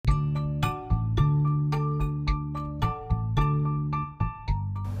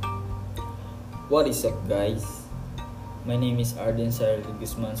What is up, guys? My name is Arden Cyril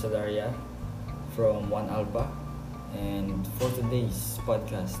Guzman Salaria from One Alpha, and for today's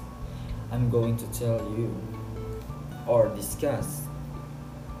podcast, I'm going to tell you or discuss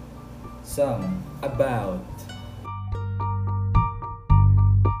some about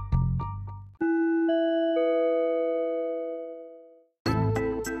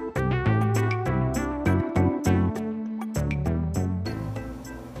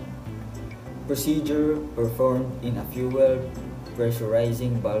procedure performed in a fuel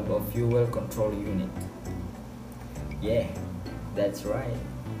pressurizing valve of fuel control unit. Yeah, that's right.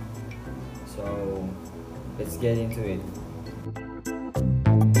 So let's get into it.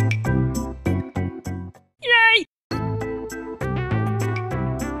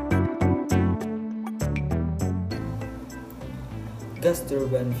 Gas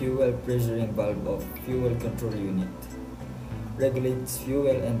turbine fuel pressurizing valve of fuel control unit regulates fuel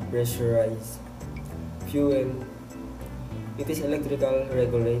and pressurizes fuel. It is electrical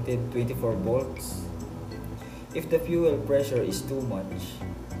regulated 24 volts. If the fuel pressure is too much,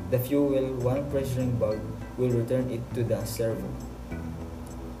 the fuel one pressuring valve will return it to the servo.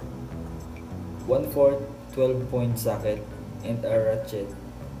 1/4 12-point socket and a ratchet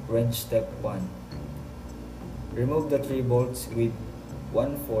wrench. Step 1. Remove the 3 bolts with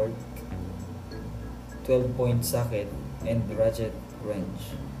 1/4 12-point socket and ratchet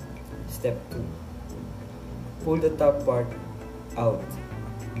wrench. Step 2. Pull the top part out.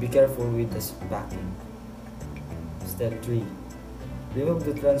 Be careful with the packing. Step 3. Remove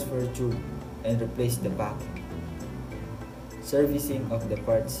the transfer tube and replace the packing. Servicing of the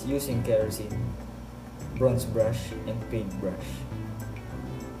parts using kerosene, bronze brush, and paintbrush.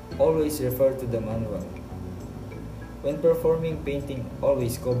 Always refer to the manual. When performing painting,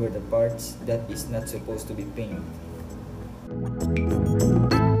 always cover the parts that is not supposed to be painted.